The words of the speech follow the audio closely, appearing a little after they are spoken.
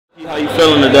How you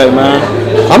feeling today, man?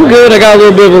 I'm good. I got a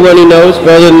little bit of a runny nose,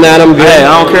 but other than that, I'm good. Hey,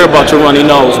 I don't care about your runny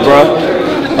nose, bro.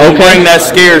 Don't Okay. bring that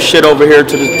scared shit over here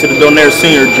to the Donaire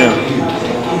Senior Gym.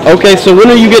 Okay, so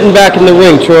when are you getting back in the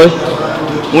ring, Troy?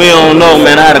 We don't know,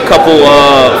 man. I had a couple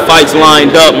fights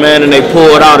lined up, man, and they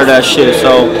pulled out of that shit.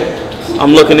 So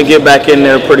I'm looking to get back in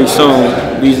there pretty soon.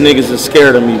 These niggas are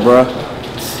scared of me, bro.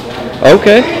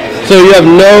 Okay. So you have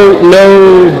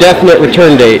no definite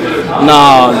return date?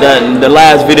 Nah, the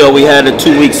last video we had it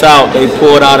 2 weeks out, they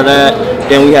pulled out of that.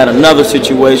 Then we had another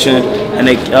situation, and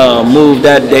they moved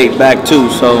that date back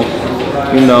too. So,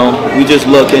 you know, we just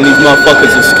looking. These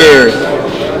motherfuckers are scared.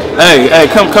 Hey,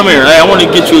 come here. Hey, I want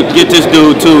to get this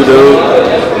dude too, dude.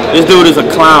 This dude is a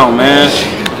clown, man.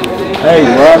 Hey,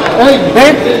 bro. Hey,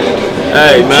 man.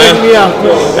 Hey, man. Check me out,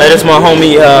 bro. Hey, this my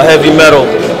homie Heavy Metal,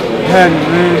 Hey,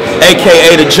 man.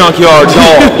 aka the Junkyard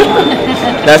Dog.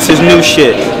 That's his new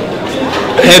shit.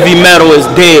 Heavy Metal is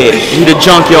dead. He the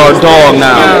Junkyard Dog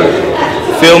now.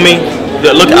 Feel me?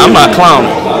 Look, I'm not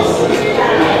clowning.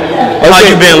 How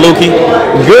you been, Lukey?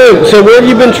 Good. So where have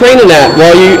you been training at?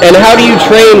 And how do you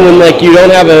train when like you don't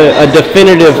have a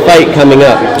definitive fight coming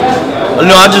up?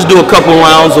 No, I just do a couple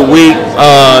rounds a week.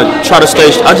 I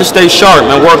just stay sharp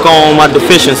and work on my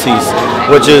deficiencies,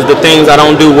 which is the things I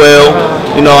don't do well.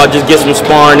 You know, I just get some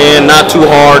sparring in, not too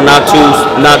hard, not too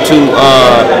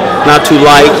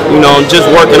light. You know, just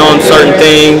working on certain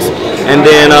things. And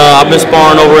then I've been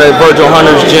sparring over at Virgil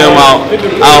Hunter's gym out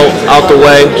the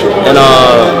way, and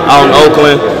out in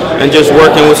Oakland, and just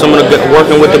working with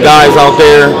the guys out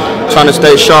there, trying to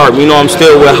stay sharp. You know, I'm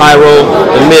still with Hyro,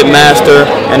 the Midmaster,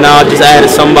 and now I just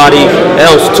added somebody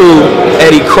else too,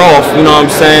 Eddie Croft. You know what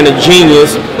I'm saying, a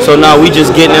genius. So now we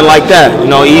just getting it like that.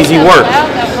 You know, easy work.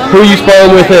 Who are you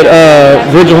sparring with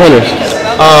at Virgil Hunters?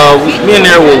 We in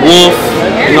there with Wolf.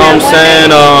 You know what I'm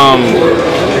saying.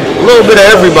 A little bit of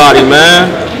everybody, man.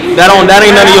 That ain't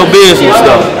none of your business,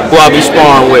 though, who I be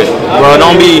sparring with. Bro,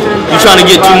 don't be you trying to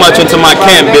get too much into my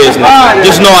camp business.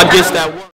 Just know I get that work.